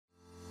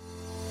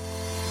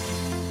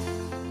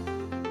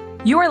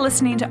You are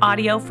listening to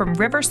audio from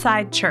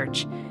Riverside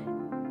Church.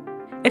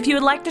 If you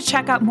would like to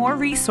check out more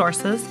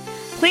resources,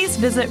 please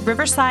visit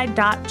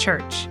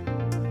riverside.church.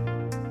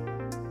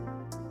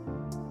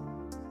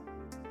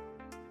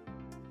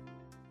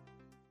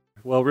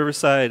 Well,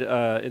 Riverside,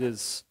 it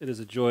is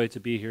a joy to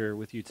be here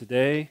with you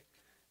today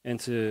and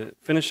to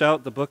finish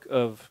out the book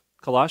of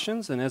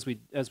Colossians. And as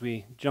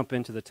we jump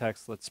into the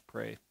text, let's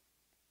pray.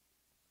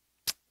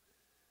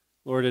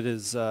 Lord, it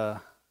is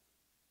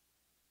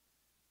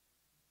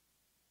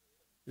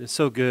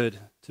so good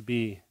to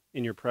be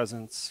in your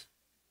presence.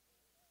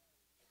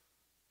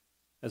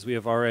 As we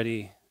have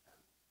already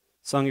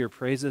sung your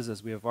praises,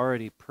 as we have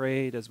already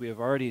prayed, as we have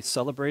already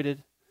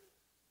celebrated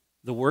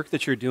the work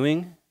that you're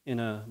doing in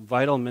a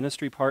vital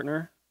ministry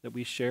partner that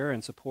we share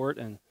and support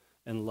and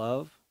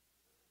love.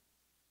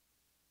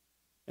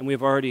 And we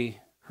have already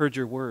heard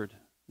your word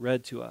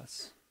read to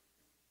us.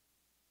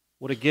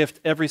 What a gift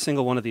every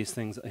single one of these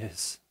things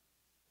is.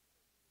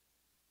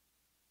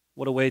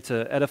 What a way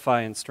to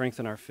edify and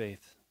strengthen our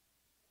faith.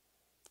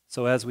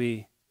 So as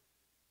we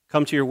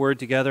come to your word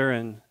together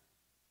and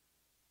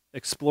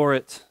explore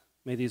it,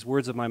 may these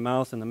words of my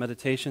mouth and the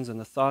meditations and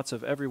the thoughts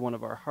of every one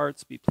of our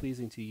hearts be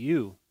pleasing to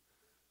you,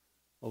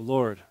 O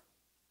Lord,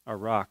 our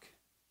rock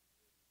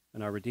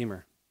and our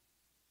Redeemer.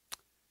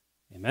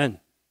 Amen.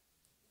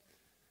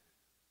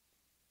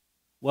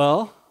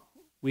 Well,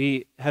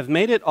 we have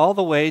made it all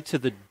the way to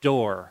the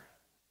door.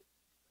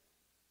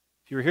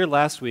 If you were here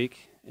last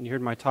week and you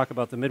heard my talk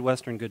about the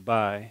Midwestern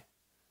goodbye,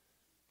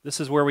 this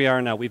is where we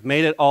are now. We've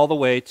made it all the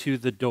way to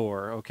the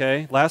door,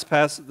 okay?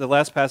 The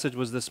last passage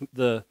was this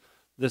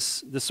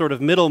sort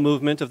of middle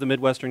movement of the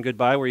Midwestern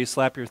goodbye where you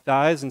slap your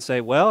thighs and say,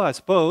 well, I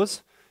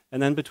suppose,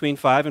 and then between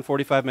 5 and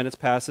 45 minutes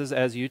passes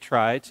as you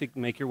try to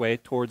make your way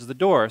towards the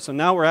door. So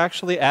now we're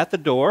actually at the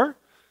door,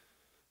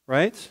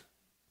 right?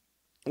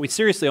 We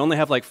seriously only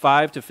have like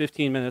 5 to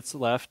 15 minutes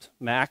left,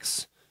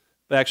 max.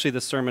 But actually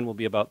this sermon will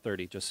be about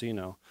 30, just so you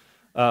know.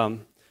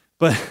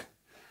 But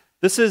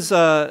this is,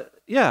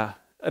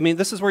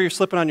 this is where you're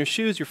slipping on your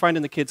shoes, you're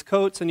finding the kids'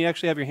 coats, and you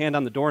actually have your hand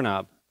on the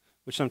doorknob,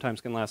 which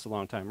sometimes can last a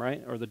long time,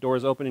 right? Or the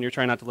door's open and you're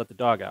trying not to let the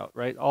dog out,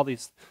 right? All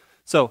these.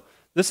 So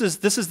this is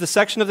the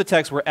section of the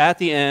text. We're at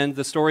the end.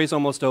 The story's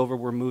almost over.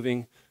 We're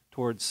moving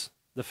towards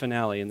the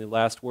finale and the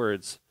last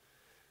words.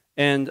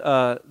 And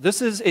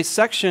this is a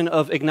section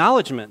of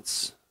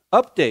acknowledgments,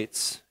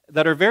 updates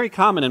that are very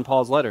common in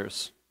Paul's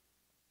letters.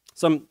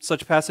 Some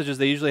such passages,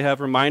 they usually have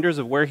reminders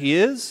of where he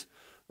is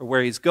or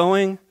where he's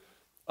going,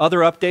 other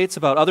updates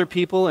about other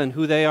people and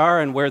who they are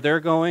and where they're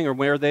going or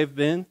where they've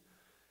been.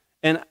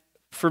 And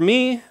for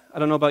me, I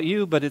don't know about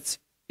you, but it's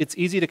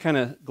easy to kind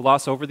of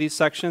gloss over these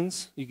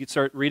sections. You could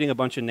start reading a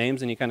bunch of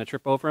names and you kind of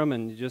trip over them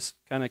and you just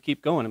kind of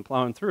keep going and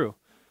plowing through.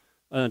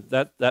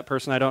 That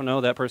person I don't know,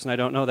 that person I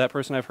don't know, that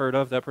person I've heard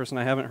of, that person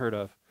I haven't heard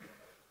of.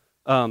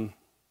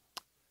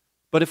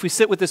 But if we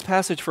sit with this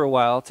passage for a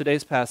while,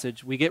 today's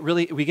passage, we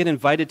get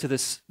invited to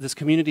this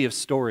community of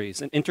stories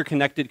and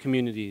interconnected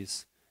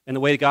communities and the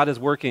way God is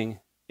working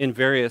in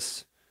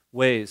various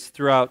ways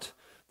throughout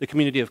the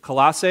community of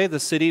Colossae, the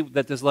city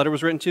that this letter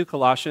was written to,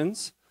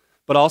 Colossians,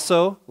 but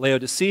also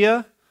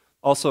Laodicea,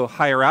 also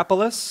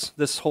Hierapolis,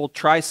 this whole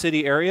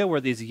Tri-City area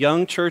where these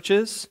young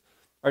churches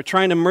are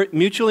trying to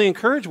mutually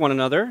encourage one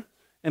another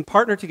and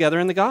partner together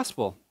in the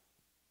gospel.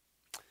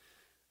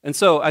 And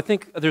so I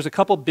think there's a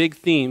couple big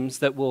themes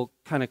that will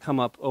kind of come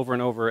up over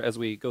and over as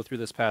we go through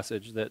this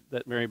passage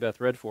that Mary Beth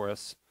read for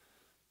us.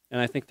 And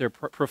I think they're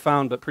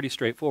profound but pretty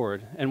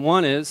straightforward. And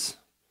one is,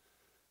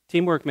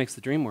 teamwork makes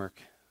the dream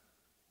work.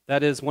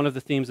 That is one of the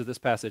themes of this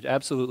passage.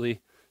 Absolutely,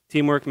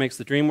 teamwork makes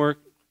the dream work.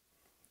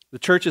 The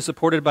church is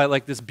supported by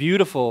like this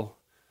beautiful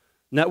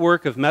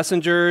network of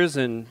messengers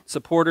and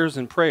supporters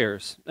and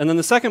prayers. And then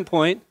the second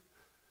point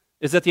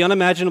is that the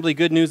unimaginably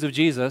good news of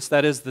Jesus,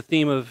 that is the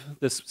theme of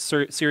this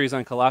series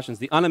on Colossians,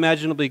 the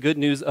unimaginably good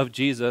news of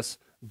Jesus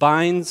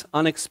binds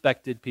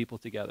unexpected people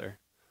together.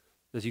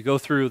 As you go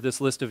through this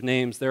list of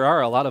names, there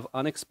are a lot of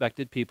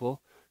unexpected people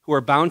who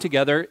are bound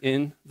together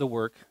in the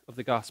work of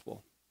the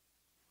gospel.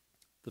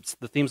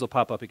 The themes will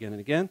pop up again and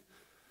again.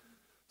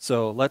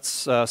 So let's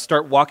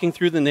start walking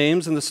through the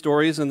names and the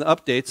stories and the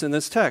updates in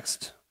this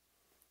text.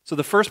 So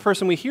the first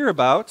person we hear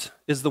about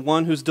is the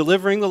one who's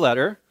delivering the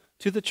letter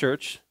to the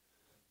church,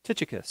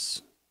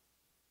 Tychicus.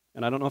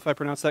 And I don't know if I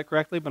pronounced that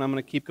correctly, but I'm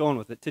going to keep going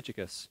with it,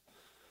 Tychicus.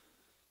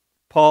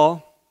 Verse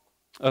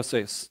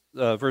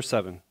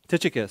 7.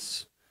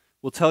 Tychicus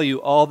will tell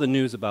you all the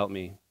news about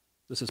me.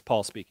 This is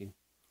Paul speaking.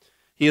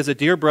 He is a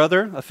dear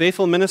brother, a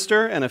faithful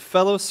minister, and a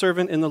fellow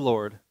servant in the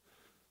Lord.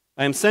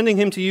 I am sending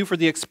him to you for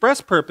the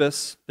express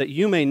purpose that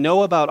you may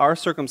know about our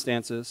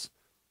circumstances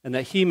and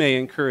that he may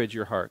encourage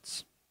your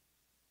hearts.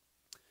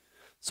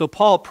 So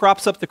Paul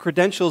props up the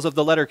credentials of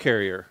the letter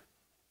carrier,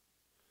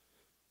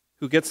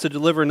 who gets to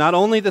deliver not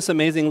only this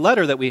amazing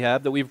letter that we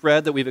have, that we've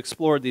read, that we've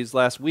explored these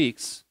last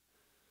weeks,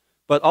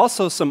 but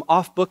also some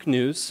off-book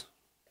news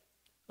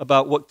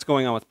about what's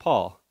going on with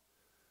Paul.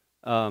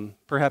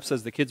 Perhaps,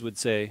 as the kids would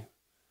say,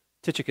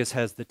 Tychicus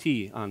has the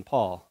tea on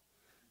Paul,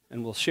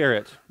 and we'll share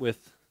it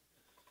with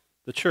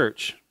the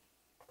church.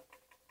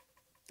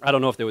 I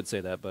don't know if they would say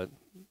that, but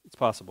it's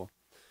possible.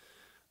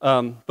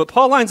 But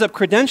Paul lines up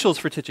credentials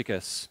for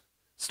Tychicus,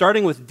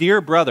 starting with dear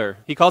brother.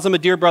 He calls him a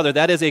dear brother.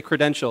 That is a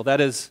credential.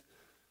 That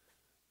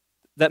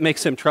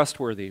makes him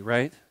trustworthy,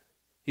 right?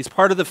 He's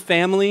part of the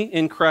family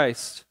in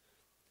Christ.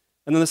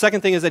 And then the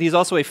second thing is that he's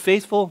also a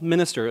faithful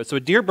minister. So a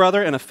dear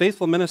brother and a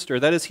faithful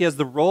minister. That is, he has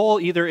the role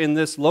either in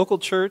this local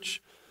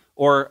church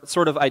or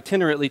sort of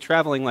itinerantly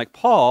traveling like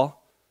Paul.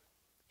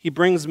 He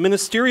brings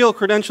ministerial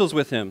credentials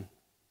with him.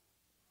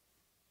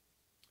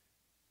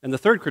 And the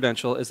third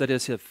credential is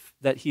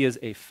that he is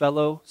a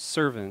fellow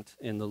servant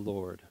in the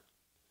Lord.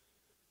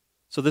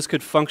 So this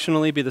could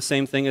functionally be the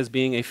same thing as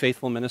being a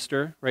faithful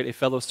minister, right? A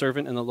fellow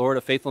servant in the Lord,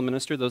 a faithful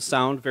minister. Those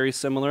sound very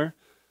similar.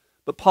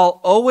 But Paul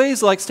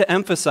always likes to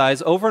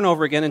emphasize over and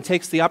over again and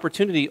takes the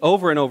opportunity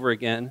over and over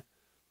again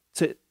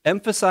to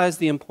emphasize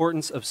the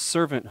importance of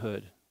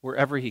servanthood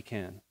wherever he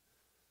can.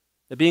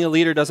 That being a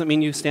leader doesn't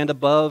mean you stand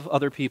above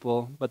other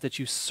people, but that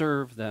you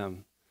serve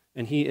them.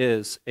 And he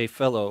is a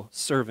fellow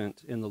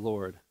servant in the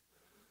Lord.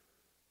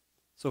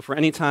 So for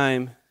any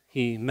time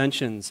he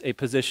mentions a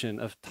position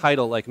of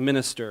title like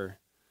minister,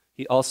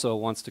 he also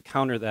wants to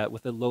counter that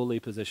with a lowly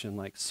position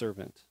like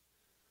servant.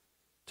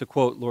 To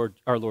quote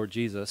our Lord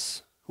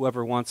Jesus,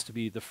 whoever wants to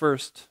be the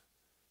first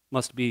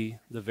must be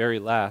the very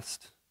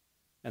last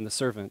and the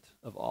servant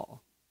of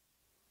all.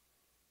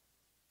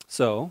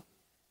 So,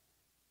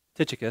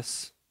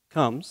 Tychicus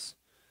comes.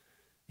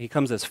 He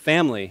comes as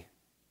family,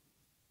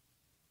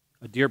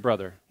 a dear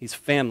brother. He's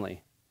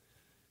family.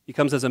 He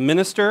comes as a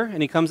minister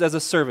and he comes as a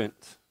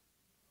servant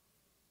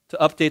to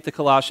update the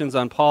Colossians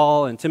on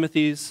Paul and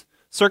Timothy's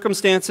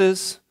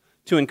circumstances,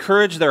 to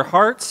encourage their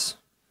hearts.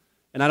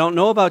 And I don't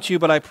know about you,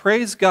 but I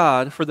praise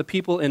God for the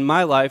people in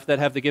my life that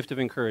have the gift of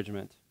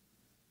encouragement.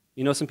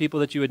 You know some people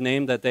that you would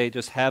name that they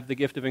just have the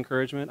gift of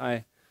encouragement?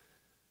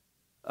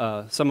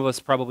 Some of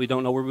us probably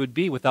don't know where we would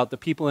be without the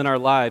people in our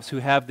lives who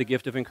have the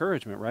gift of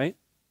encouragement, right?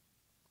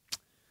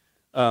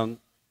 I'm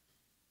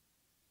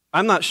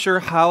not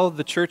sure how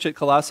the church at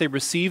Colossae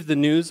received the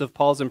news of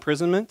Paul's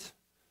imprisonment.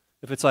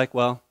 If it's like,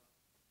 well,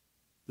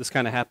 this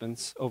kind of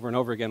happens over and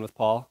over again with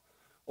Paul.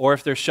 Or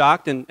if they're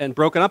shocked and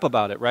broken up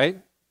about it,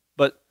 right?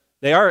 But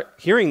they are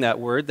hearing that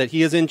word, that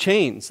he is in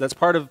chains. That's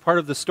part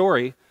of the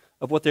story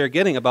of what they're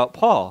getting about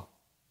Paul.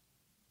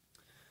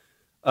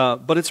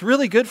 But it's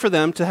really good for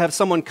them to have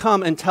someone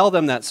come and tell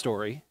them that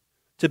story,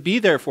 to be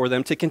there for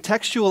them, to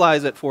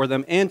contextualize it for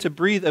them, and to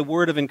breathe a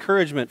word of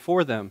encouragement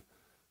for them,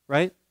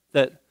 right?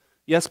 That,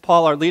 yes,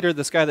 Paul, our leader,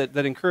 this guy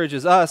that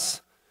encourages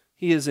us,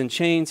 he is in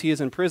chains, he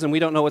is in prison. We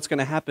don't know what's going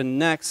to happen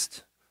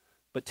next,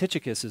 but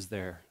Tychicus is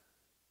there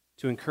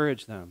to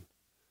encourage them,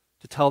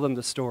 to tell them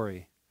the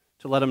story,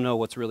 to let them know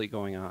what's really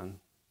going on.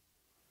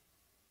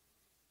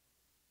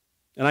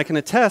 And I can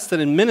attest that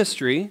in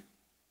ministry,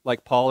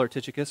 like Paul or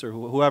Tychicus or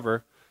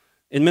whoever,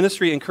 in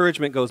ministry,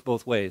 encouragement goes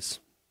both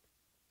ways.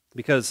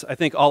 Because I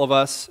think all of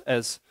us,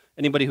 as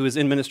anybody who is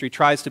in ministry,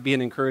 tries to be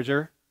an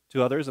encourager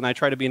to others, and I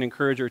try to be an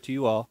encourager to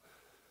you all.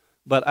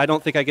 But I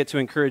don't think I get to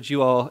encourage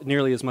you all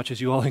nearly as much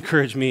as you all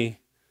encourage me.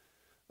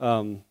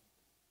 Some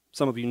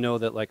of you know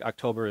that like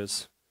October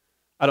is,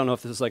 I don't know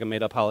if this is like a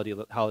made-up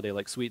holiday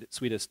like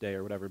Sweetest Day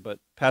or whatever, but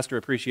Pastor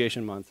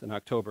Appreciation Month in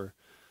October.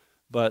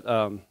 But,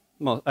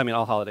 well, I mean,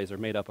 all holidays are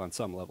made up on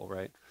some level,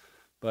 right?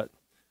 But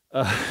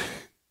I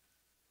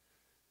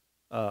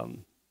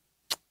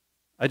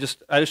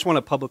just want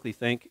to publicly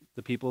thank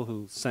the people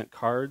who sent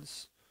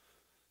cards,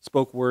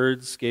 spoke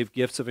words, gave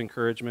gifts of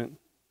encouragement.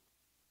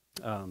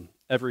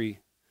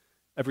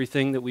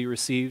 Everything that we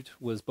received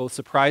was both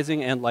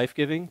surprising and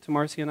life-giving to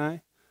Marcy and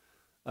I.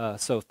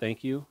 So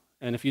thank you.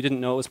 And if you didn't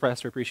know it was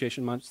Pastor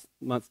Appreciation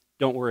Month,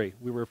 don't worry.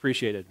 We were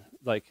appreciated.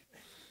 Like,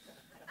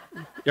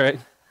 right?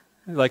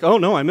 Like, oh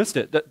no, I missed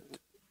it.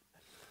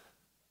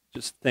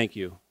 Just thank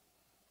you.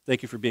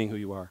 Thank you for being who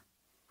you are.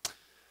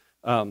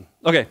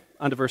 Okay,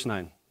 on to verse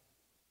 9.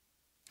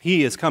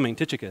 He is coming,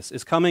 Tychicus,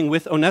 is coming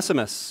with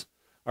Onesimus,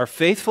 our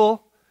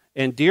faithful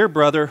and dear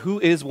brother who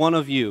is one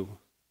of you.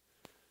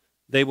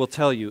 They will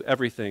tell you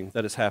everything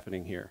that is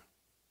happening here.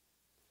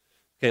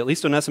 Okay, at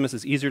least Onesimus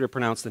is easier to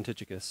pronounce than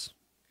Tychicus.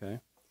 Okay,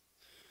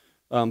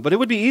 but it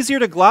would be easier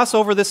to gloss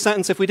over this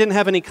sentence if we didn't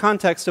have any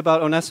context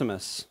about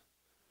Onesimus.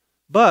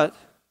 But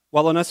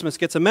while Onesimus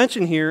gets a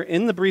mention here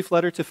in the brief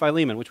letter to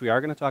Philemon, which we are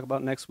going to talk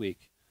about next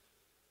week,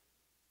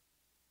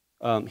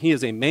 he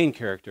is a main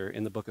character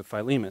in the book of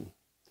Philemon.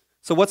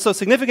 So what's so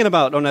significant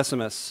about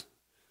Onesimus?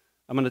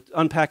 I'm going to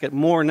unpack it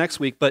more next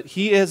week, but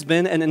he has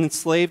been an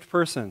enslaved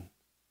person,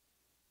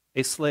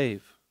 a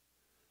slave.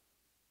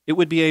 It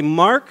would be a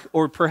mark,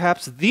 or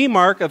perhaps the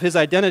mark of his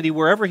identity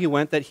wherever he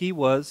went, that he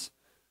was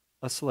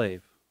a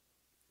slave,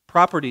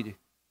 property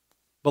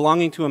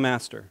belonging to a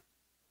master.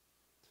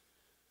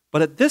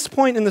 But at this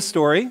point in the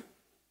story,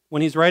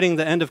 when he's writing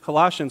the end of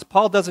Colossians,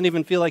 Paul doesn't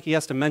even feel like he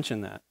has to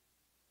mention that,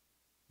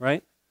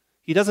 right?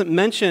 He doesn't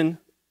mention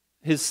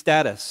his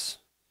status.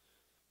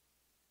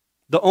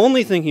 The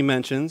only thing he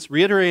mentions,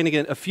 reiterating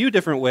it a few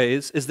different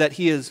ways, is that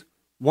he is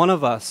one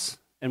of us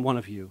and one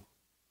of you,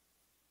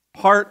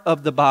 part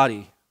of the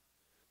body.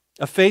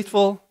 a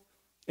faithful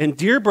and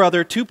dear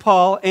brother to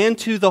Paul and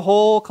to the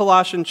whole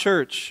Colossian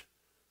church,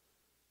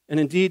 and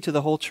indeed to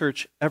the whole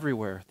church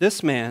everywhere.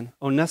 This man,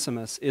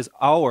 Onesimus, is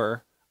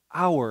our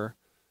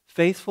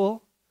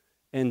faithful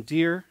and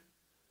dear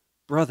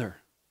brother,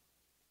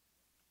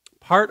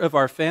 part of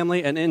our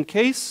family. And in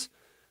case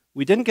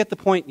we didn't get the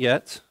point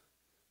yet,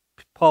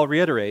 Paul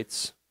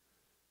reiterates,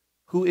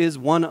 who is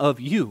one of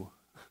you,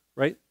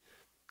 right?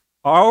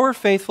 Our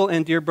faithful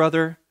and dear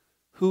brother,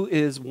 who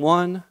is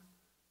one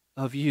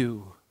of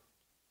you.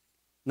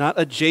 Not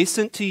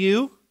adjacent to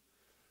you,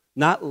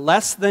 not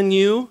less than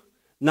you,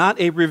 not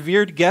a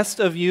revered guest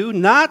of you,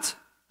 not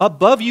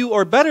above you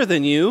or better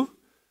than you,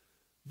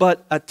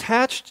 but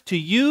attached to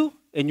you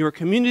and your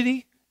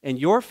community and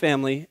your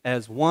family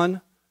as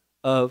one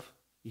of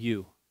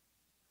you.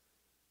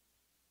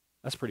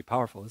 That's pretty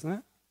powerful, isn't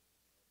it?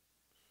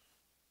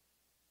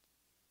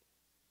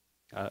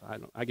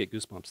 I get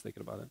goosebumps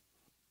thinking about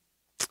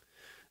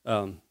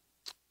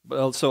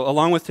it. So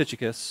along with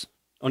Tychicus,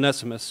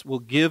 Onesimus will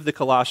give the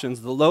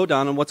Colossians the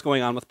lowdown on what's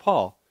going on with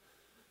Paul.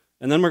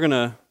 And then we're going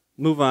to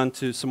move on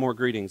to some more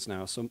greetings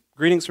now. So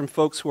greetings from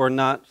folks who are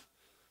not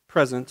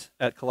present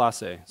at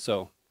Colossae.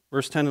 So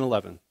verse 10 and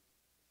 11.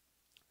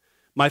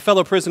 My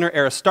fellow prisoner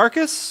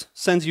Aristarchus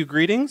sends you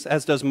greetings,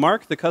 as does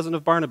Mark, the cousin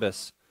of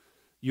Barnabas.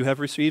 You have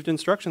received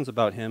instructions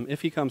about him.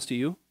 If he comes to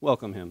you,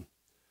 welcome him.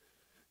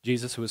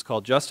 Jesus, who is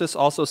called Justus,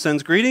 also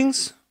sends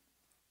greetings.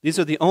 These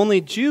are the only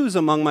Jews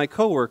among my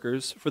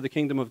co-workers for the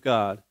kingdom of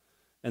God,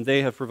 and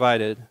they have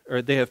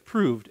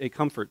proved a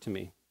comfort to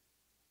me.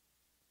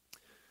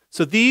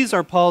 So these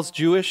are Paul's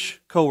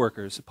Jewish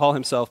co-workers, Paul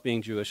himself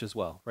being Jewish as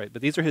well, right?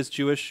 But these are his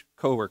Jewish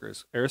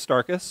co-workers,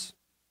 Aristarchus,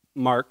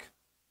 Mark,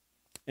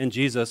 and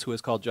Jesus, who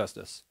is called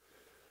Justus.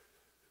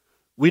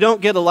 We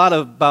don't get a lot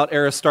about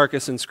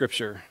Aristarchus in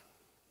Scripture,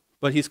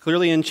 but he's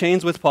clearly in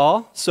chains with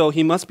Paul, so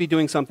he must be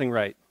doing something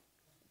right.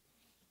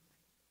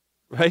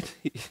 Right?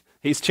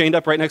 He's chained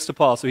up right next to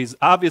Paul, so he's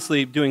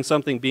obviously doing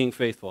something, being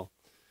faithful.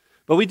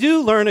 But we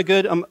do learn a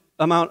good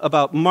amount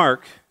about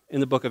Mark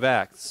in the book of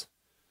Acts.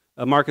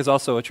 Mark is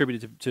also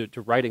attributed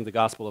to writing the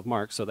Gospel of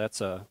Mark, so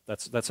that's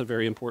a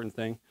very important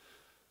thing.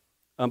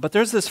 But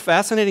there's this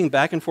fascinating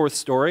back and forth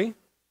story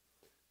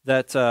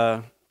that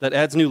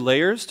adds new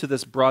layers to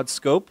this broad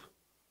scope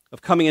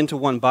of coming into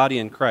one body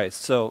in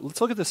Christ. So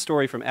let's look at this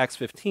story from Acts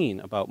 15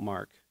 about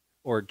Mark,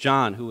 or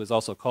John, who is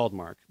also called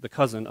Mark, the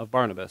cousin of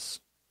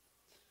Barnabas.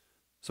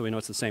 So we know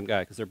it's the same guy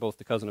because they're both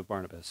the cousin of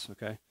Barnabas,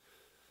 okay?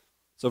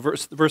 So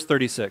verse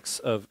 36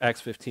 of Acts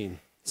 15.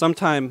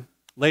 Sometime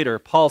later,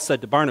 Paul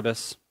said to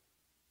Barnabas,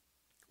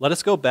 let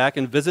us go back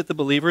and visit the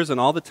believers in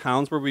all the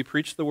towns where we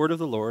preach the word of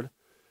the Lord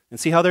and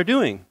see how they're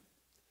doing.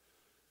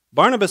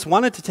 Barnabas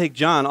wanted to take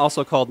John,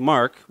 also called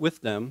Mark,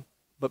 with them,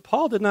 but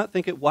Paul did not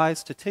think it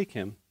wise to take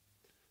him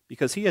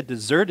because he had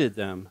deserted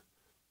them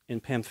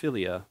in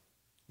Pamphylia,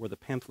 where the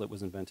pamphlet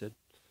was invented.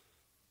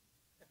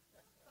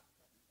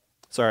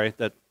 Sorry,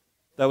 that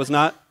was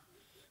not,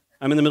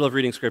 I'm in the middle of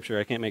reading Scripture.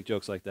 I can't make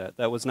jokes like that.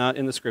 That was not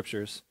in the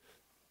Scriptures.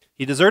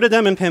 He deserted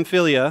them in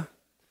Pamphylia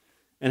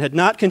and had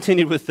not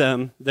continued with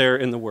them there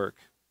in the work.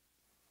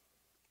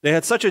 They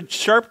had such a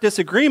sharp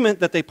disagreement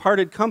that they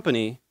parted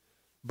company.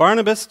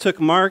 Barnabas took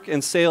Mark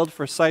and sailed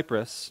for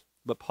Cyprus,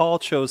 but Paul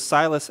chose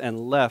Silas and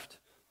left,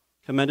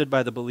 commended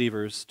by the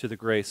believers to the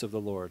grace of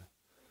the Lord.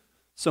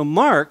 So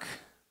Mark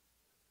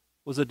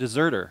was a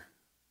deserter.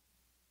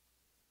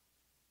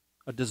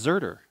 A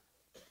deserter.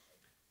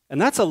 And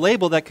that's a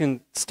label that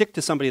can stick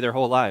to somebody their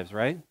whole lives,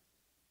 right?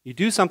 You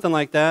do something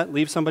like that,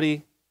 leave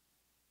somebody,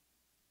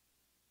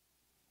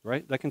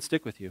 right? That can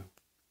stick with you.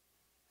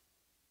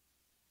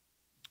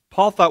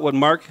 Paul thought what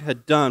Mark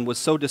had done was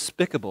so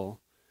despicable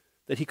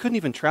that he couldn't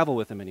even travel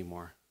with him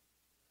anymore.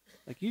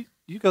 Like, you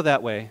go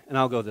that way, and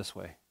I'll go this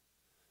way.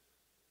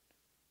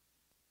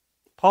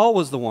 Paul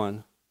was the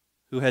one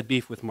who had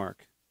beef with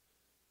Mark.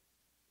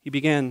 He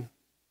began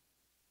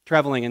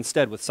traveling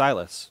instead with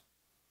Silas.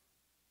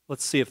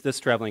 Let's see if this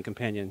traveling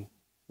companion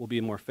will be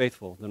more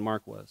faithful than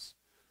Mark was.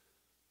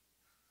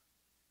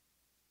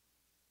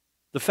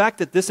 The fact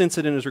that this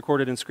incident is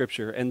recorded in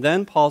Scripture, and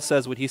then Paul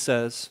says what he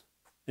says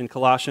in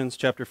Colossians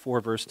chapter 4,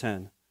 verse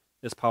 10,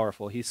 is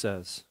powerful. He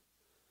says,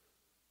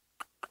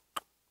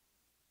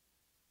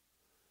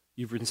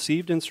 you've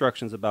received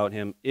instructions about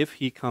him. If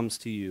he comes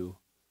to you,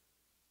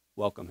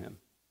 welcome him.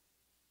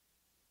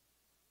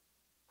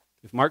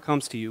 If Mark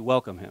comes to you,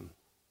 welcome him.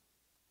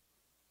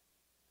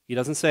 He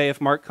doesn't say if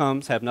Mark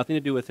comes, have nothing to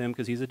do with him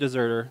because he's a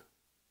deserter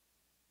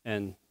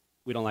and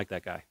we don't like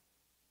that guy.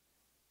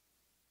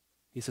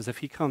 He says if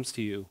he comes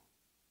to you,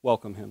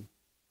 welcome him.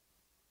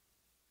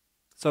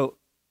 So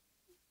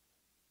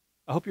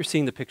I hope you're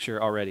seeing the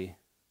picture already.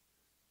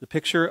 The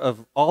picture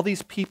of all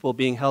these people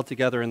being held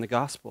together in the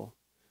gospel.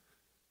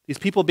 These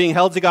people being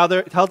held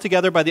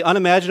together by the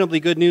unimaginably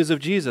good news of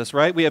Jesus,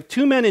 right? We have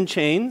two men in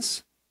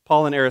chains,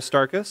 Paul and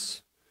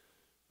Aristarchus,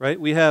 right?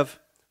 We have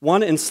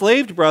one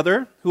enslaved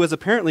brother who has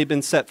apparently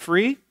been set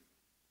free.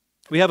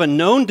 We have a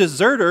known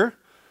deserter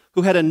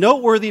who had a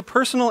noteworthy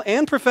personal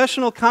and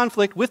professional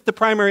conflict with the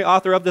primary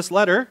author of this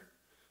letter.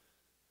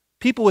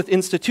 people with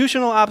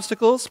institutional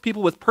obstacles,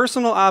 people with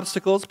personal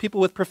obstacles, people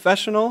with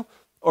professional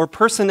or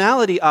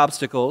personality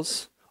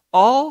obstacles,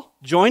 all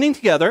joining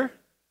together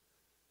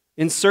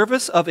in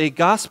service of a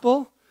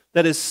gospel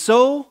that is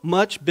so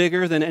much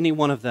bigger than any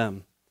one of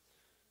them.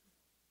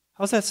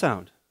 How's that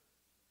sound?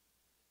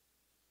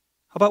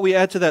 How about we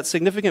add to that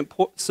significant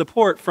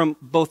support from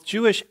both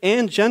Jewish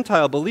and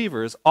Gentile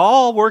believers,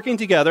 all working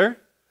together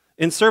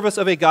in service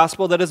of a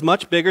gospel that is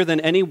much bigger than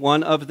any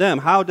one of them?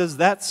 How does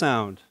that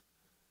sound?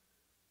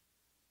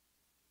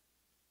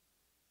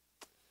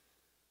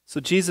 So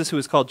Jesus, who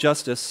is called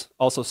Justice,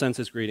 also sends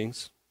his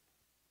greetings,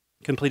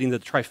 completing the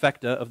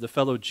trifecta of the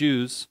fellow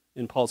Jews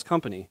in Paul's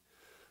company.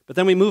 But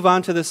then we move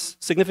on to this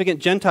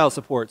significant Gentile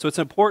support. So it's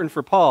important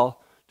for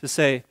Paul to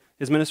say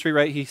his ministry,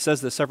 right? He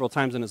says this several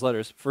times in his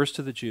letters, first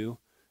to the Jew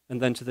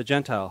and then to the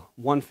Gentile.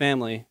 One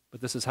family,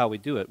 but this is how we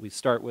do it. We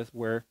start with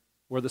where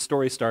the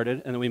story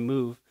started, and then we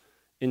move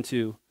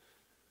into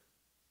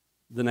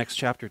the next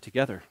chapter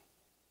together.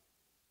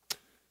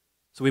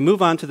 So we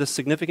move on to the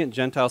significant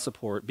Gentile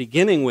support,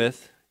 beginning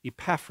with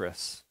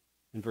Epaphras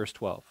in verse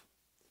 12.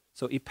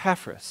 So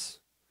Epaphras,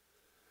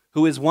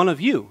 who is one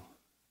of you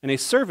and a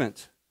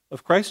servant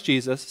of Christ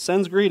Jesus,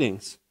 sends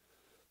greetings.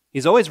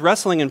 He's always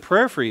wrestling in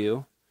prayer for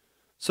you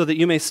so that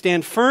you may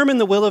stand firm in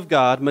the will of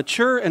God,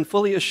 mature and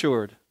fully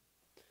assured.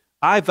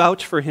 I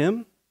vouch for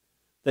him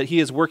that he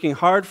is working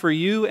hard for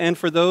you and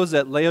for those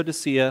at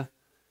Laodicea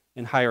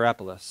and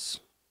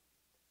Hierapolis.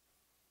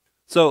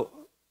 So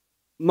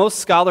most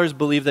scholars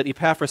believe that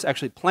Epaphras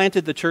actually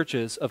planted the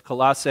churches of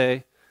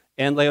Colossae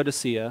and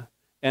Laodicea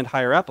and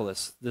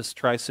Hierapolis, this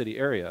tri-city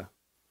area.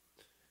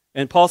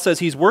 And Paul says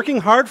he's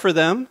working hard for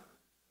them,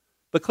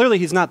 but clearly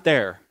he's not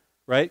there,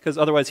 right? Because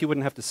otherwise he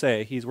wouldn't have to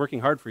say he's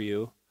working hard for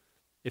you.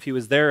 If he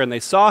was there and they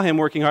saw him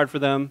working hard for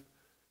them,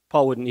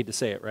 Paul wouldn't need to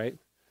say it, right?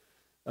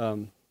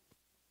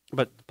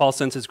 But Paul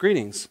sends his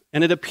greetings.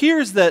 And it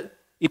appears that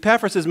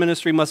Epaphras'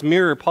 ministry must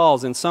mirror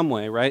Paul's in some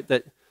way, right?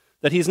 That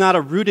he's not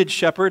a rooted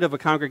shepherd of a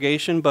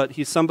congregation, but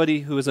he's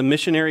somebody who is a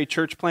missionary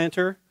church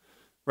planter,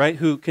 right?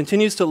 Who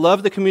continues to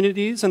love the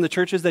communities and the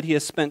churches that he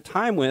has spent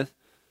time with,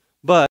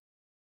 but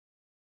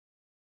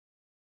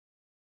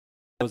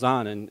goes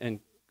on and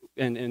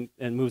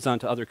moves on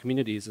to other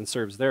communities and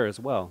serves there as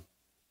well.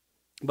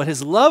 But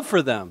his love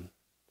for them,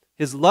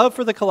 his love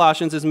for the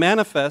Colossians is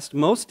manifest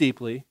most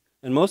deeply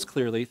and most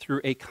clearly through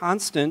a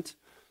constant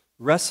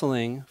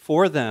wrestling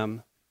for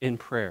them in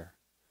prayer.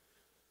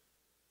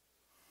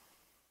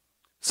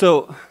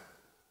 So,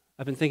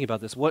 I've been thinking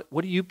about this. What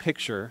do you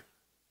picture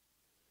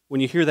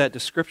when you hear that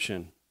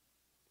description?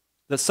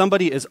 That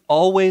somebody is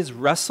always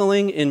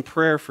wrestling in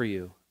prayer for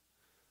you,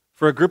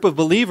 for a group of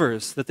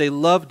believers that they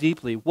love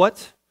deeply.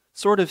 What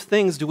sort of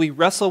things do we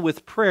wrestle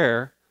with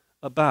prayer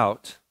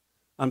about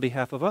on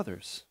behalf of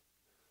others?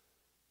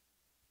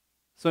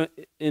 So,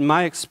 in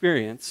my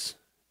experience,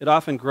 it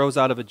often grows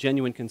out of a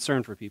genuine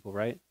concern for people,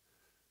 right?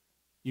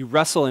 You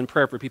wrestle in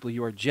prayer for people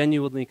you are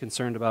genuinely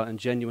concerned about and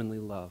genuinely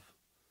love.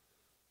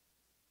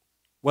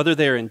 Whether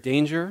they're in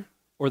danger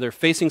or they're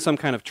facing some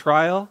kind of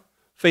trial,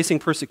 facing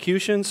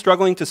persecution,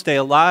 struggling to stay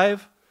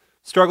alive,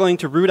 struggling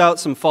to root out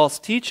some false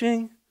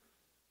teaching,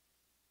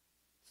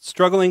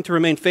 struggling to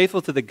remain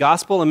faithful to the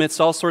gospel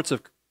amidst all sorts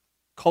of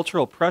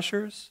cultural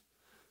pressures.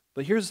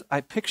 But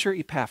I picture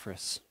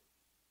Epaphras,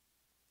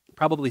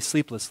 probably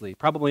sleeplessly,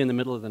 probably in the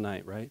middle of the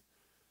night, right?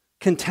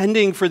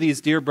 Contending for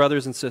these dear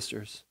brothers and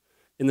sisters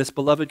in this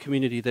beloved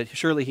community that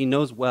surely he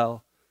knows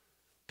well,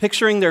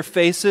 picturing their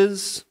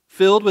faces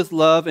filled with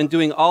love and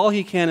doing all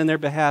he can in their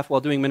behalf while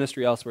doing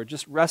ministry elsewhere,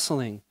 just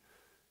wrestling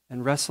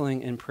and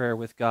wrestling in prayer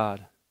with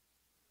God,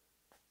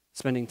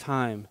 spending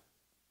time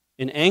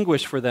in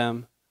anguish for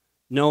them,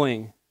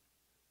 knowing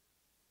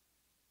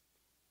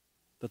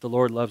that the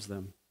Lord loves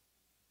them,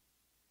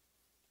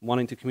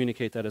 wanting to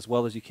communicate that as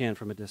well as you can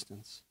from a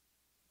distance.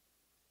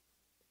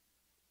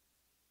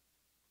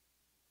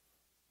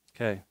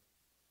 Okay,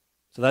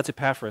 so that's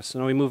Epaphras. So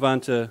now we move on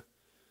to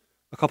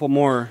a couple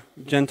more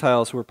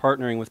Gentiles who are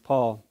partnering with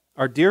Paul.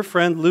 Our dear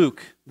friend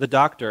Luke, the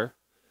doctor,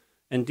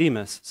 and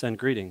Demas send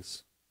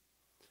greetings.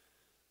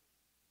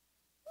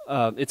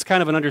 It's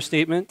kind of an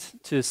understatement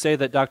to say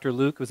that Dr.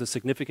 Luke was a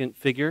significant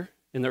figure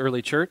in the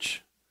early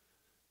church.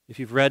 If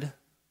you've read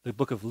the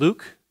book of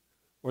Luke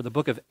or the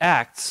book of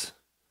Acts,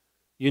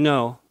 you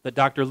know that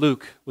Dr.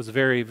 Luke was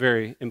very,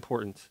 very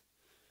important.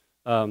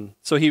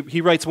 So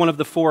he writes one of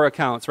the 4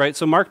 accounts, right?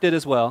 So Mark did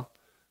as well.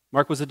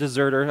 Mark was a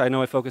deserter. I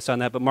know I focused on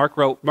that, but Mark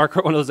wrote one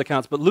of those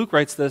accounts. But Luke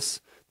writes this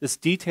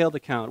detailed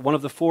account, one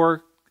of the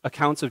 4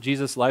 accounts of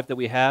Jesus' life that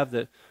we have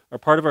that are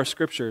part of our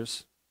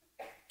scriptures.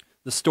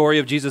 The story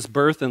of Jesus'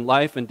 birth and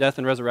life and death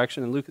and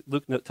resurrection. And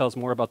Luke tells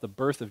more about the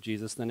birth of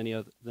Jesus than any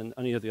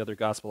of the other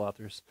gospel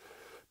authors.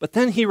 But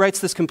then he writes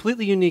this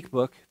completely unique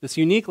book, this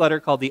unique letter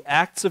called the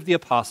Acts of the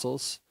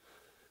Apostles,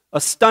 a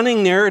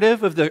stunning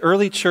narrative of the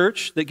early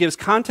church that gives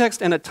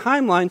context and a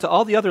timeline to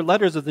all the other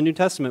letters of the New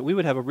Testament. We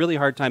would have a really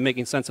hard time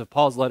making sense of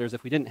Paul's letters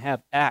if we didn't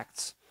have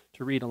Acts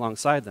to read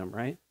alongside them,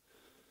 right?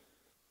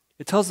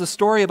 It tells the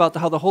story about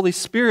how the Holy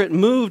Spirit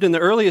moved in the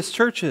earliest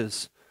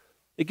churches,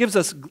 It gives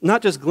us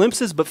not just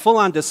glimpses, but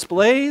full-on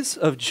displays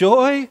of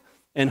joy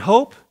and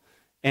hope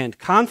and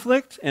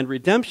conflict and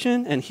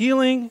redemption and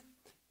healing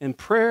and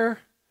prayer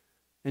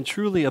and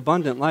truly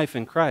abundant life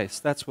in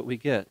Christ. That's what we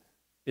get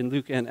in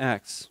Luke and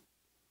Acts.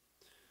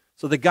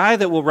 So the guy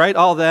that will write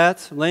all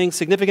that, laying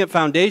significant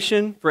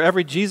foundation for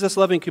every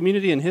Jesus-loving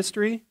community in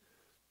history,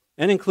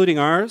 and including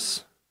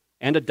ours,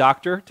 and a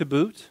doctor to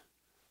boot,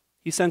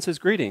 he sends his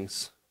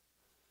greetings.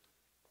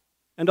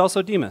 And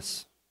also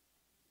Demas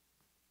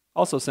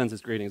also sends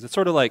his greetings. It's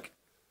sort of like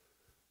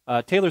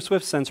Taylor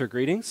Swift sends her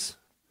greetings,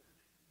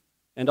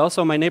 and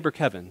also my neighbor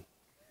Kevin.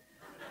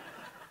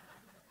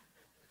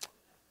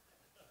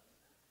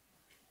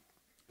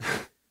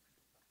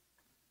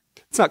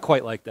 It's not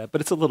quite like that, but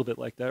it's a little bit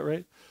like that,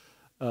 right?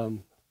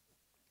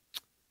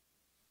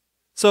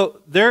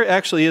 So there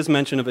actually is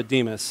mention of a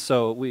Demas.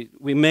 So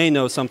we may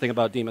know something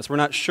about Demas. We're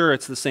not sure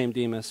it's the same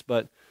Demas,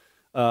 but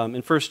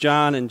in 1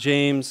 John and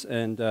James,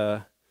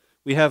 and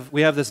we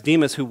have this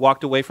Demas who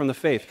walked away from the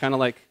faith, kind of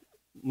like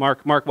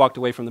Mark walked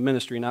away from the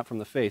ministry, not from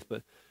the faith,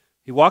 but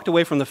he walked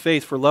away from the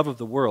faith for love of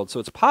the world. So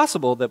it's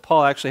possible that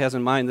Paul actually has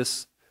in mind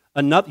this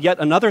yet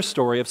another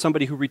story of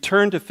somebody who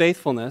returned to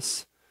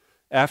faithfulness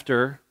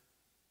after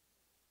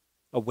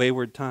a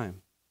wayward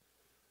time.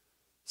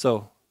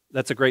 So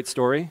that's a great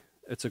story.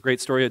 It's a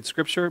great story in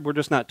Scripture. We're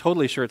just not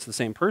totally sure it's the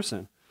same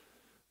person,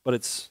 but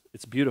it's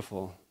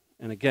beautiful.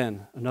 And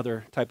again,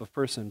 another type of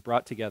person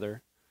brought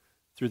together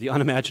through the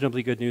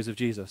unimaginably good news of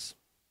Jesus.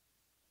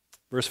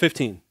 Verse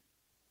 15.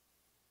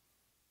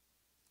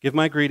 Give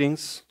my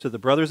greetings to the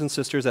brothers and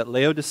sisters at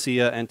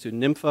Laodicea and to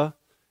Nympha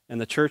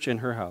and the church in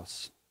her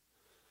house.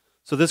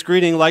 So this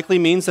greeting likely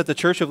means that the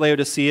church of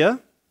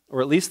Laodicea,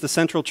 or at least the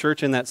central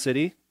church in that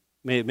city,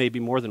 may be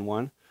more than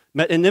one,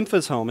 met in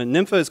Nympha's home. And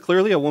Nympha is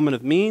clearly a woman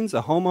of means,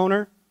 a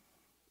homeowner,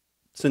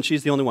 since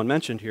she's the only one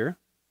mentioned here.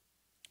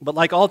 But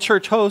like all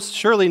church hosts,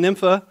 surely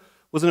Nympha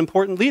was an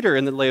important leader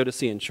in the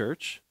Laodicean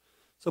church.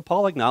 So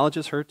Paul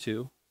acknowledges her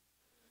too.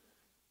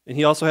 And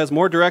he also has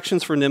more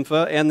directions for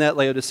Nympha and that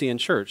Laodicean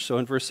church. So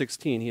in verse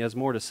 16, he has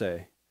more to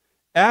say.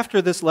 After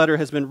this letter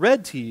has been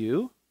read to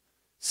you,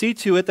 see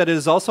to it that it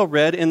is also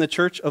read in the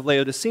church of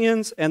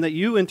Laodiceans, and that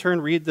you in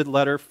turn read the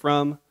letter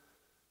from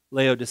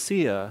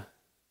Laodicea.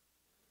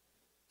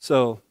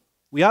 So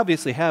we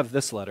obviously have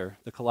this letter,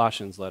 the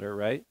Colossians letter,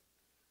 right?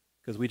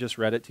 Because we just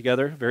read it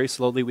together very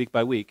slowly, week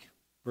by week,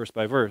 verse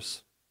by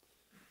verse.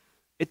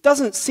 It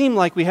doesn't seem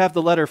like we have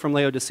the letter from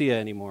Laodicea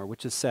anymore,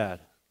 which is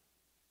sad.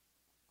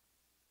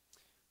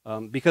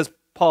 Because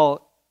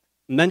Paul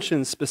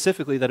mentions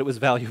specifically that it was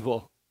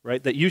valuable,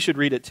 right? That you should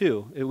read it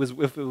too.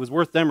 If it was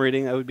worth them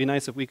reading, it would be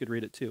nice if we could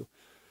read it too.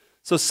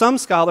 So some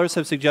scholars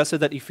have suggested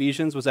that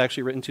Ephesians was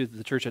actually written to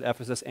the church at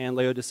Ephesus and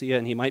Laodicea,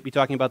 and he might be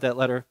talking about that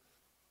letter.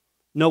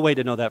 No way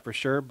to know that for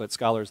sure, but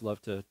scholars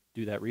love to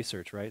do that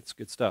research, right? It's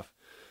good stuff.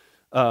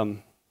 So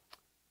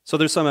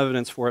there's some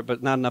evidence for it,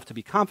 but not enough to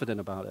be confident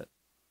about it.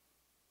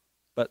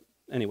 But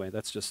anyway,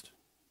 that's just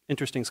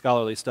interesting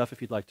scholarly stuff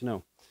if you'd like to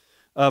know.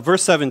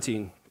 Verse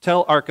 17,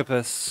 tell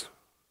Archippus,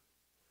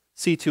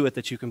 see to it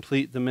that you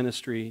complete the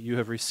ministry you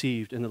have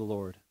received in the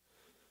Lord.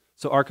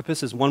 So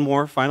Archippus is one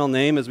more final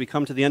name as we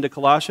come to the end of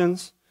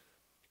Colossians.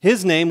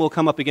 His name will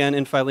come up again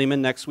in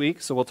Philemon next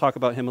week, so we'll talk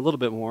about him a little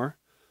bit more.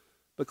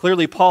 But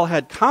clearly Paul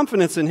had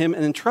confidence in him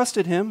and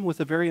entrusted him with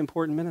a very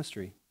important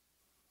ministry.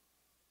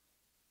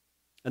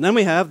 And then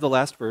we have the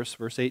last verse,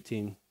 verse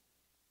 18.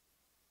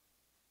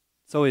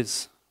 It's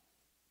always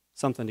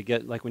something to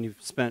get, like when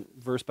you've spent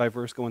verse by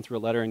verse going through a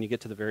letter and you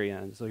get to the very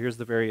end. So here's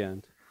the very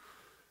end.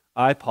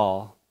 I,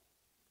 Paul,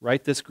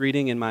 write this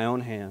greeting in my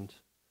own hand.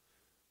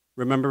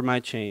 Remember my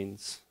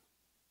chains.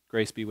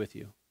 Grace be with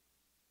you.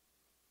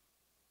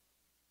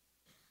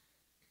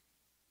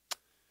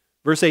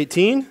 Verse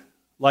 18,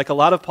 like a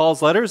lot of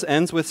Paul's letters,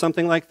 ends with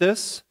something like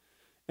this.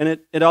 And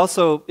it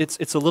also,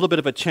 it's a little bit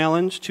of a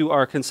challenge to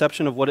our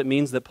conception of what it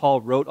means that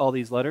Paul wrote all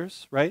these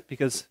letters, right?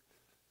 Because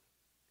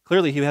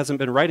clearly he hasn't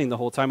been writing the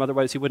whole time,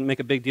 otherwise he wouldn't make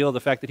a big deal of the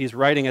fact that he's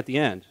writing at the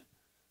end,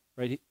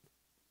 right?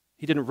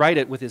 He didn't write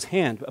it with his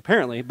hand,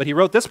 apparently, but he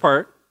wrote this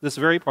part, this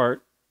very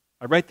part.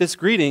 I write this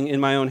greeting in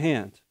my own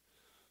hand.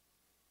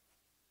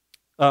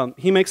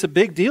 He makes a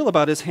big deal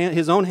about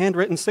his own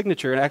handwritten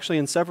signature, actually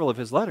in several of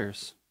his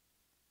letters,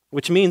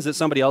 which means that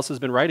somebody else has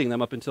been writing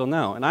them up until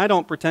now. And I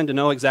don't pretend to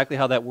know exactly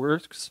how that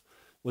works.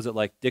 Was it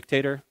like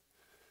dictator?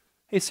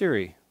 Hey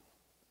Siri,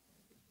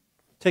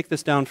 take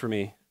this down for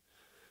me.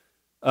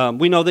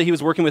 We know that he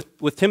was working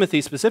with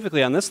Timothy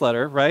specifically on this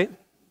letter, right?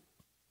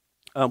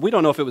 We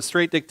don't know if it was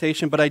straight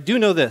dictation, but I do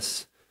know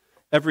this.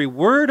 Every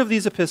word of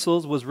these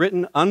epistles was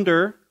written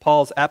under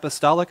Paul's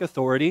apostolic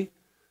authority,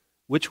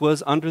 which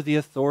was under the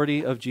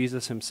authority of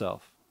Jesus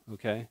himself,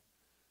 okay?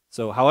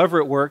 So however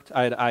it worked,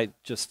 I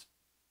just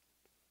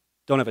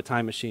don't have a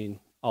time machine,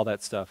 all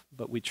that stuff.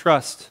 But we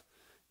trust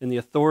in the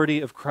authority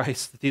of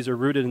Christ, that these are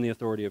rooted in the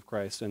authority of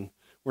Christ. And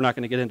we're not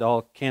going to get into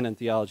all canon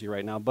theology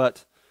right now,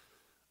 but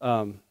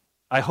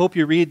I hope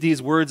you read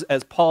these words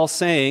as Paul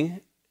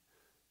saying,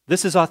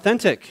 this is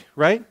authentic,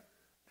 right?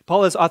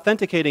 Paul is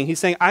authenticating. He's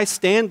saying, I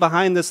stand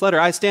behind this letter.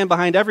 I stand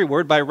behind every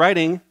word by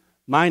writing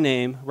my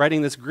name,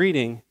 writing this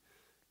greeting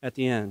at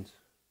the end.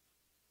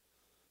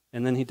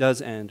 And then he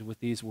does end with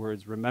these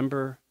words,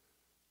 remember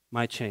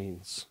my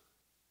chains.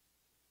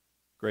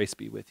 Grace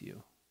be with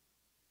you.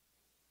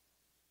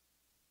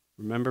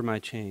 Remember my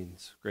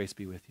chains. Grace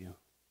be with you.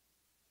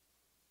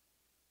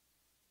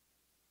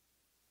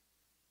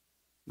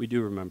 We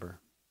do remember.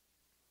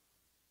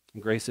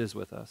 And grace is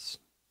with us.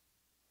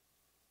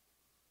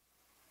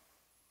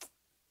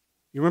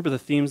 You remember the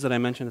themes that I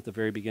mentioned at the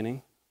very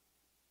beginning?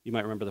 You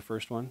might remember the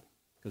first one,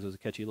 because it was a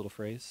catchy little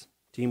phrase.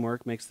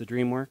 Teamwork makes the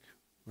dream work,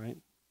 right?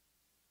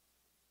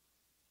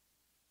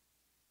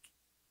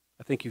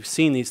 I think you've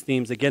seen these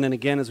themes again and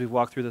again as we've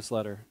walked through this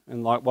letter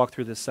and walked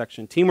through this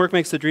section. Teamwork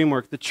makes the dream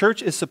work. The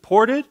church is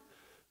supported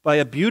by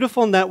a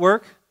beautiful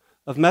network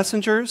of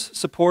messengers,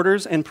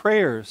 supporters, and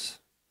prayers.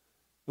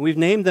 And we've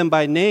named them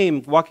by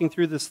name walking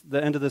through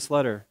the end of this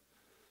letter.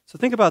 So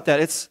think about that.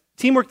 It's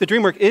teamwork, the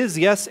dream work is,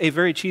 yes, a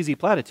very cheesy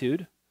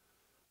platitude,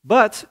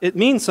 but it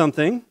means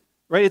something,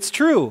 right? It's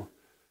true.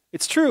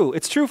 It's true.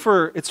 It's true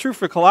for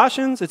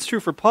Colossians. It's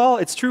true for Paul.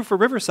 It's true for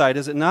Riverside,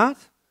 is it not?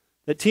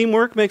 That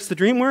teamwork makes the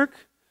dream work.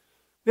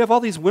 We have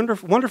all these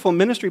wonderful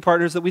ministry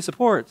partners that we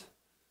support.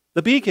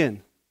 The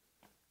Beacon,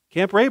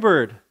 Camp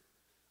Raybird,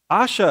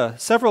 Asha,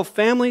 several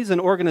families and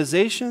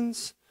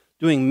organizations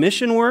doing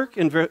mission work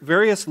in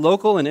various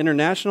local and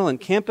international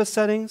and campus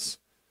settings.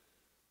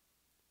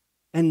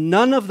 And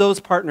none of those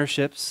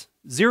partnerships,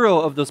 zero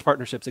of those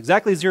partnerships,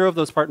 exactly zero of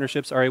those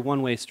partnerships are a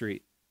one-way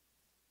street,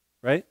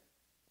 right?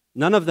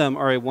 None of them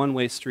are a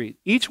one-way street.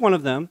 Each one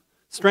of them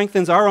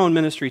strengthens our own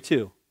ministry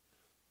too.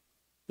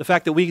 The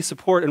fact that we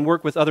support and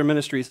work with other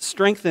ministries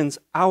strengthens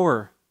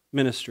our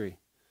ministry.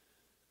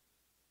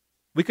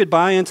 We could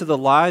buy into the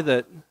lie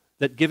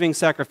that giving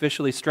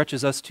sacrificially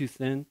stretches us too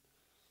thin,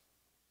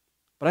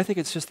 but I think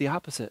it's just the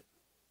opposite,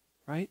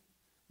 right?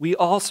 We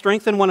all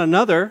strengthen one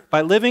another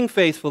by living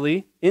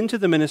faithfully into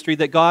the ministry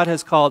that God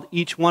has called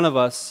each one of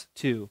us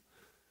to.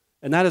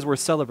 And that is worth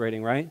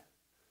celebrating, right?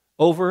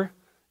 Over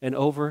and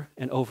over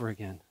and over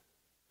again.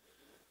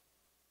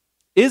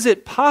 Is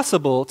it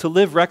possible to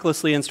live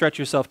recklessly and stretch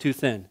yourself too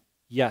thin?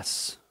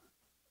 Yes.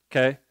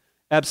 Okay?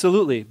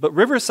 Absolutely. But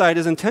Riverside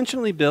is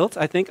intentionally built,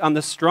 I think, on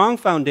the strong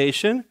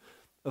foundation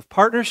of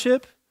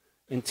partnership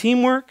and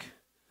teamwork.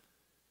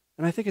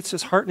 And I think it's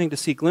just heartening to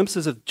see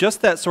glimpses of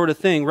just that sort of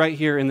thing right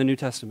here in the New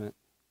Testament.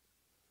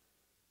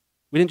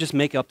 We didn't just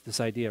make up this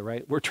idea,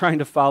 right? We're trying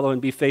to follow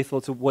and be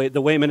faithful to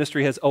the way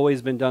ministry has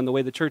always been done, the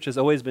way the church has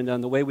always been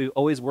done, the way we've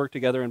always worked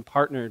together and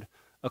partnered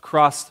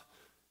across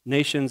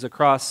nations,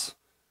 across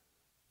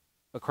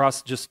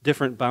just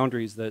different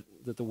boundaries that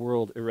the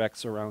world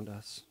erects around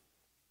us.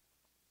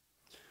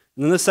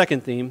 And then the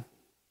second theme,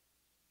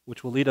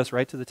 which will lead us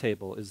right to the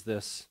table, is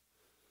this.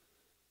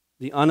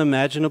 The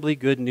unimaginably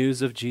good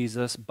news of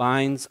Jesus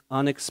binds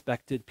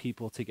unexpected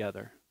people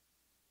together.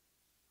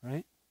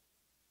 Right?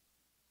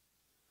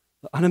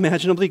 The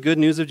unimaginably good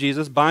news of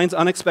Jesus binds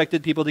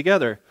unexpected people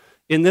together.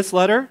 In this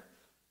letter,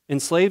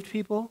 enslaved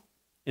people,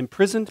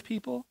 imprisoned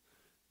people,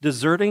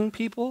 deserting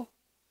people,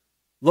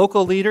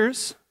 local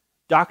leaders,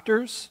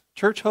 doctors,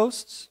 church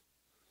hosts.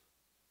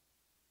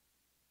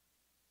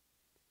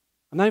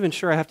 I'm not even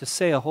sure I have to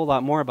say a whole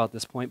lot more about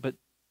this point, but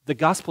the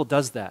gospel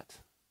does that.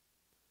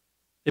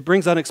 It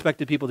brings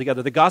unexpected people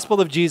together. The gospel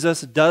of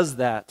Jesus does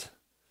that.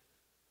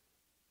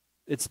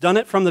 It's done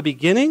it from the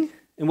beginning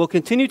and will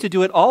continue to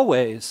do it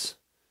always.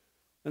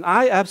 And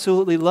I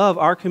absolutely love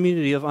our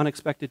community of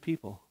unexpected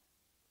people.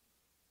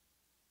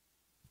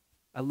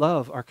 I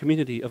love our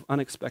community of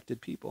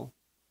unexpected people.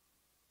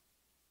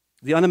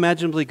 The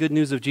unimaginably good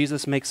news of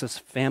Jesus makes us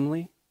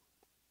family.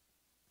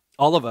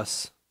 All of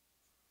us.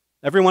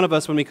 Every one of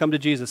us, when we come to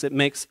Jesus, it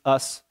makes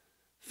us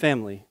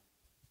family.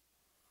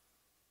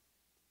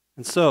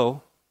 And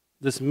so,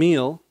 this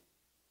meal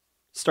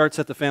starts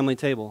at the family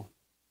table.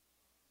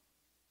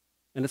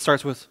 And it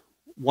starts with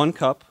one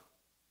cup,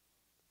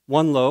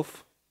 one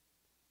loaf,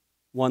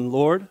 one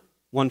Lord,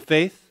 one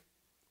faith,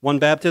 one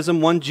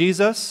baptism, one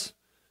Jesus,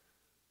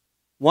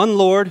 one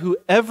Lord who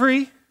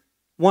every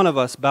one of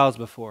us bows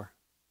before.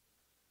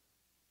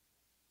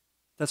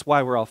 That's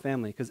why we're all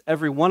family, because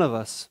every one of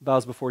us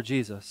bows before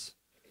Jesus.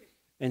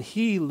 And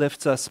he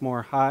lifts us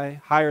more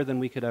higher than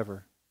we could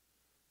ever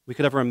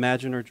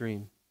imagine or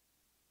dream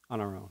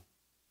on our own.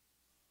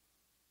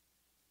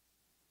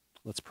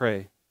 Let's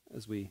pray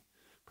as we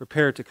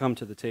prepare to come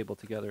to the table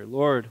together.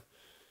 Lord,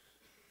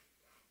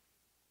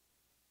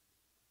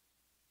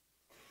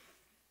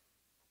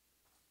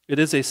 it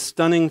is a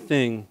stunning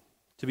thing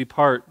to be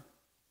part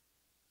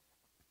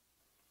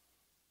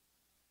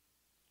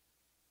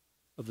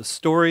of the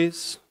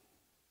stories,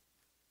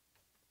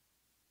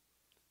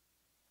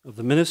 of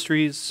the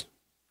ministries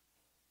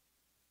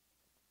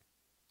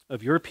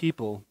of your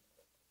people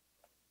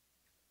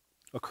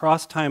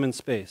across time and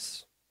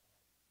space.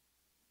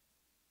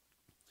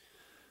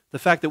 The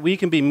fact that we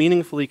can be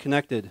meaningfully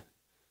connected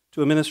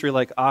to a ministry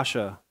like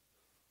Asha,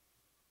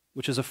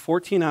 which is a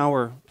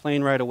 14-hour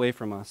plane ride away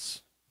from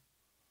us,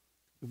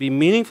 be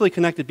meaningfully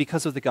connected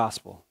because of the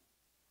gospel.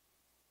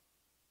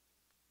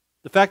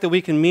 The fact that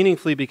we can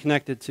meaningfully be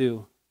connected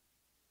to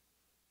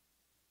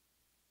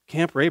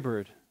Camp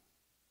Raybird,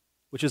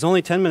 which is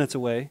only 10 minutes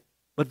away,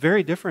 but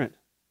very different.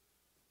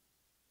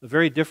 A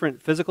very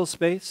different physical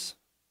space,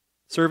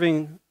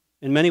 serving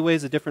in many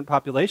ways a different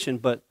population,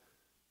 but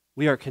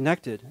we are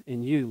connected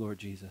in you, Lord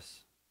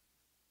Jesus.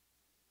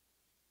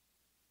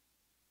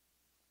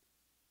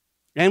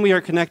 And we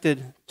are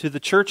connected to the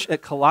church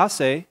at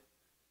Colossae,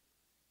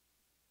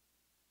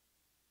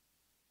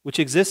 which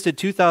existed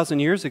 2,000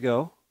 years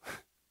ago.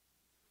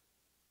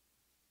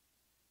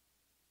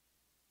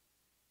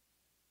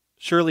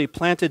 Surely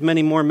planted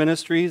many more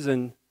ministries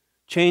and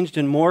changed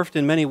and morphed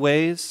in many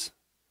ways.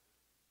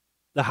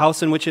 The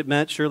house in which it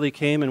met surely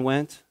came and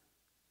went.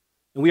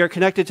 And we are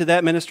connected to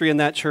that ministry and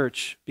that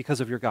church because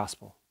of your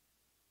gospel,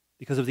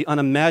 because of the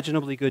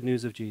unimaginably good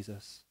news of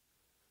Jesus.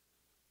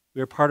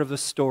 We are part of the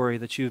story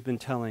that you've been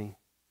telling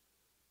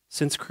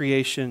since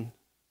creation.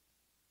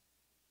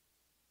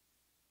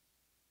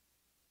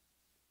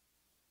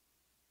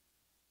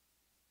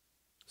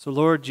 So,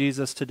 Lord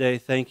Jesus, today,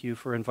 thank you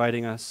for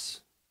inviting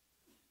us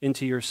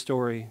into your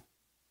story,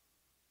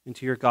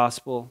 into your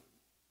gospel,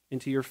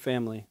 into your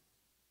family.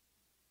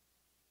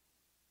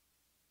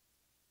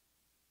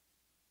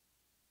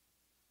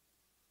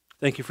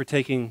 Thank you for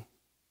taking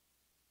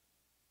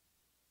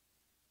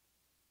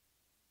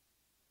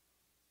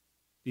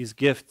these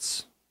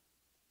gifts,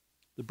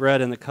 the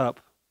bread and the cup,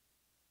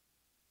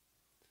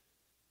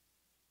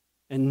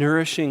 and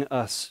nourishing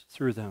us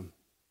through them.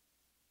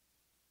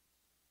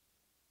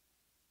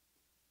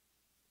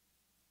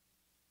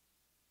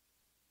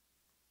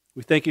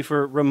 We thank you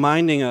for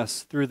reminding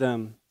us through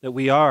them that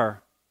we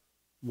are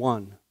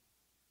one.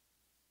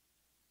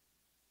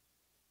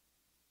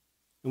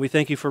 And we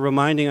thank you for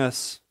reminding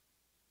us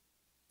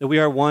that we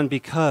are one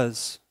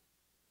because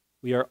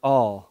we are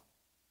all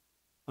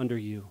under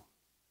you.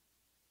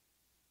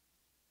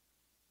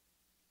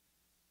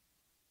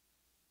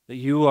 That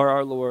you are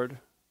our Lord.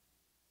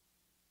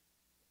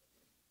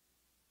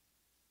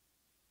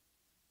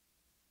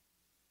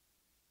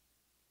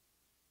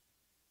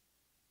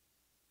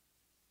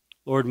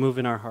 Lord, move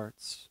in our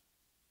hearts.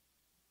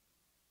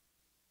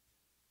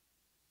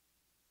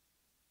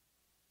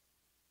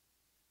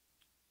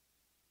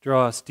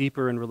 Draw us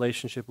deeper in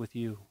relationship with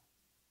you,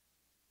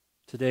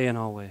 today and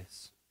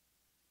always.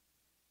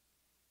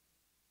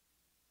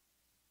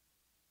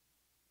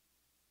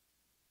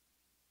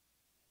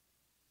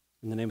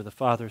 In the name of the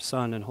Father,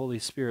 Son, and Holy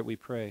Spirit we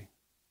pray.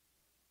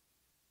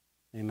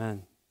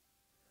 Amen.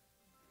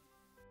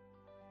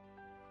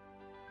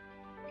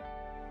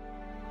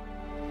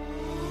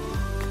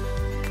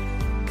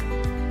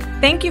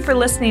 Thank you for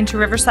listening to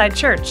Riverside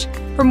Church.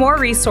 For more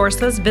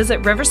resources, visit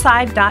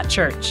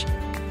riverside.church.